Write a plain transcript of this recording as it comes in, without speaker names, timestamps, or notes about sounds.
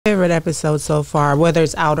Favorite episode so far, whether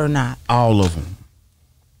it's out or not? All of them.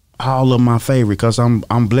 All of my favorite, because I'm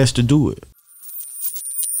blessed to do it.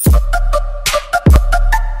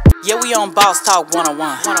 Yeah, we on Boss Talk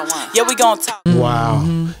 101. Yeah, we gonna talk.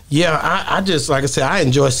 Wow. Yeah, I just, like I said, I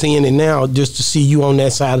enjoy seeing it now just to see you on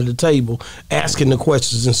that side of the table asking the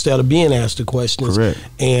questions instead of being asked the questions. Correct.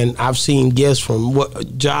 And I've seen guests from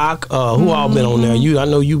Jock, who all been on there. I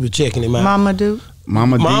know you were checking him out. Mama D.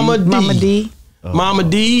 Mama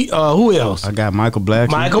D. Who else? I got Michael Blackson.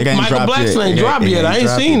 Michael Blackson ain't dropped yet. I ain't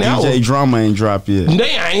seen that one. DJ Drama ain't dropped yet.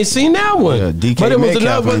 I ain't seen that one. Yeah, DK but it was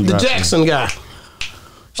Metcalf another, ain't the dropped Jackson guy.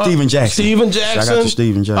 Steven Jackson. Shout out to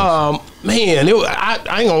Steven Jackson. Man,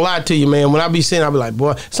 I ain't gonna lie to you, man. When I be saying, I be like,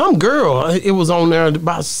 boy, some girl, it was on there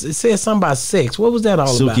about, it said something about sex. What was that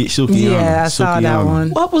all about? Sukihana. Yeah, I saw that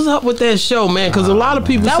one. What was up with that show, man? Because a lot of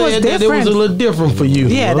people said that it was a little different for you.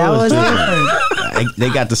 Yeah, that was different. They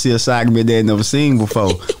got to see a segment they had never seen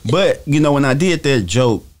before. But, you know, when I did that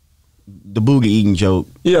joke, the boogie eating joke.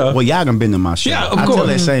 Yeah. Well, y'all done been to my show. Yeah, of I course. tell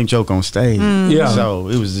that same joke on stage. Yeah. So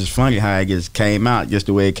it was just funny how it just came out, just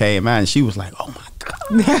the way it came out. And she was like, oh my God.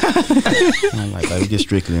 I'm like, we get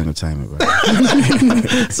strictly entertainment, bro.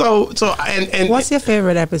 So and what's your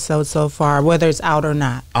favorite episode so far, whether it's out or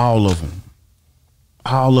not? All of them.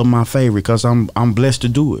 All of my favorite, because I'm blessed to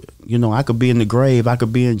do it. You know, I could be in the grave, I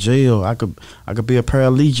could be in jail, I could be a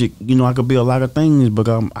paraplegic. You know, I could be a lot of things, but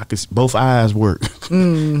I could both eyes work.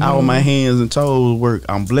 All my hands and toes work.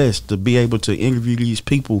 I'm blessed to be able to interview these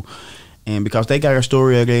people, and because they got a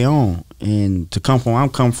story of their own, and to come from where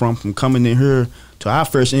I'm from coming in here to our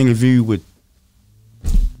first interview with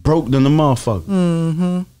broke than the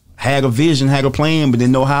motherfucker. Had a vision, had a plan, but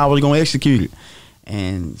didn't know how I was gonna execute it.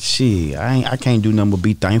 And shit, I can't do nothing but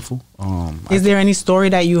be thankful. Is there any story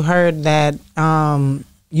that you heard that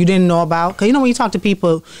you didn't know about? Because, you know, when you talk to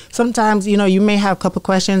people, sometimes, you know, you may have a couple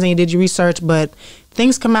questions and you did your research, but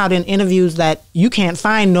things come out in interviews that you can't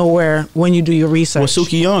find nowhere when you do your research. Well,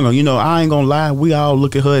 Sukihana, you know, I ain't gonna lie, we all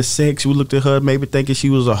look at her as sex. We looked at her maybe thinking she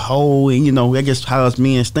was a hoe, and, you know, I guess how us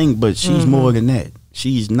men think, but she's more than that.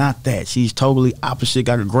 She's not that. She's totally opposite,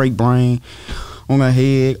 got a great brain on her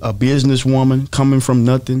head, a businesswoman coming from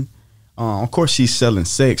nothing. Of course, she's selling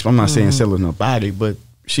sex. I'm not saying selling her body, but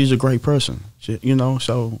she's a great person. You know,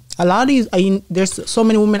 so a lot of these, there's so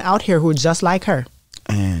many women out here who are just like her.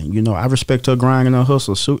 And you know, I respect her grind and her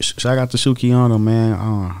hustle. Shout out to Sukihana, man.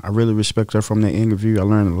 I really respect her from that interview. I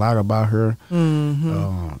learned a lot about her.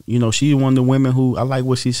 You know, she's one of the women who, I like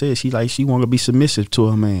what she said. She want to be submissive to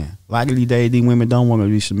her man. A lot of these days, these women don't want to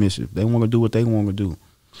be submissive. They want to do what they want to do.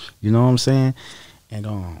 You know what I'm saying? And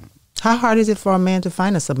how hard is it for a man to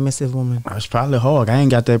find a submissive woman? It's probably hard. I ain't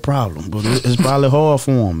got that problem, but it's probably hard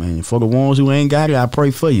for them. And for the ones who ain't got it, I pray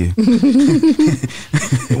for you.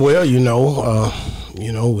 Well, you know,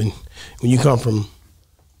 when you come from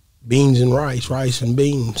beans and rice and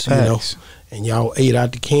beans, you know, and y'all ate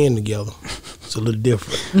out the can together, it's a little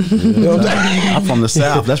different. You know what I'm saying? I'm from the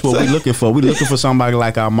South. That's what we looking for. We looking for somebody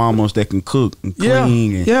like our mamas that can cook and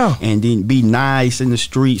clean and then be nice in the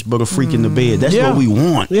streets, but a freak in the bed. That's what we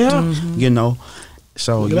want. You know.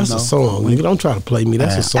 So that's a song. Nigga, don't try to play me.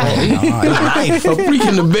 That's a song. A freak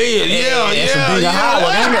in the bed. That's a Ding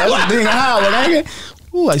Howard. That's a Ding Howard, ain't it?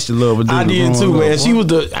 Ooh, I used to love her. I did too, man.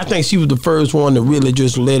 I think she was the first one to really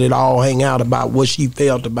just let it all hang out about what she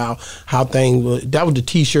felt about how things were. That was the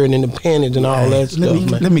T-shirt and the panties and all that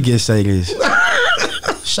stuff, man. Let me just say this.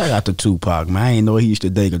 Shout out to Tupac, man. I ain't know he used to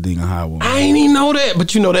date a Ding Howard. I ain't even know that,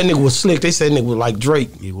 but you know that nigga was slick. They said nigga was like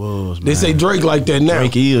Drake. He was, man. They say Drake like that now.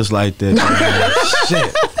 Drake is like that.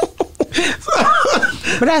 Shit.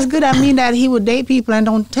 But that's good. I mean that he would date people and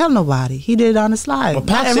don't tell nobody. He did it on the slide. Well,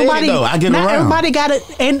 Pac said it, though. I get around. Everybody got it.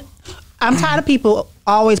 And I'm tired of people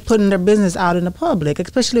always putting their business out in the public,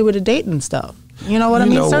 especially with the dating stuff. You know what I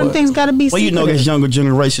mean? Certain things got to be secret. Well, you know, this younger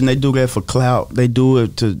generation, they do that for clout. They do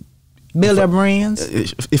it to build their brands.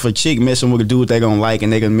 If a chick messing with a dude they gonna like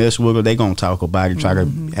and they gonna mess with her, they gonna talk about it, try to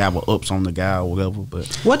have a ups on the guy or whatever.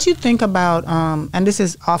 But what you think about and this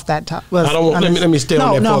is off that top. Well, I don't want, let me stay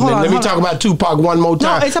on that for a minute. Let me talk about Tupac one more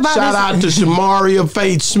time. No, it's about Shout out to Shamaria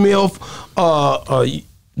Faith Smith,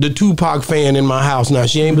 the Tupac fan in my house now.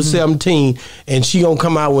 She ain't but 17, and she gonna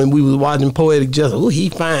come out when we was watching Poetic Justice. Oh, he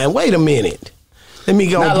fine. Wait a minute. Let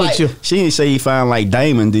me go and put you. She didn't say he fine like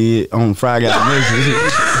Damon did on Friday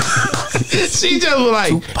Night. She just was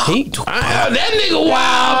like, that nigga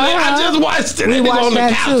wild, man. I just watched it. That nigga on the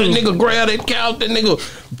couch, that nigga grab that couch, that nigga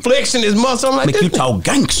flexing his muscle. I'm like, make you talk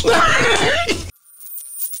gangster.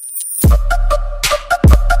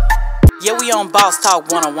 Yeah, we on Boss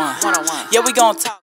Talk 101. Yeah, we gonna talk.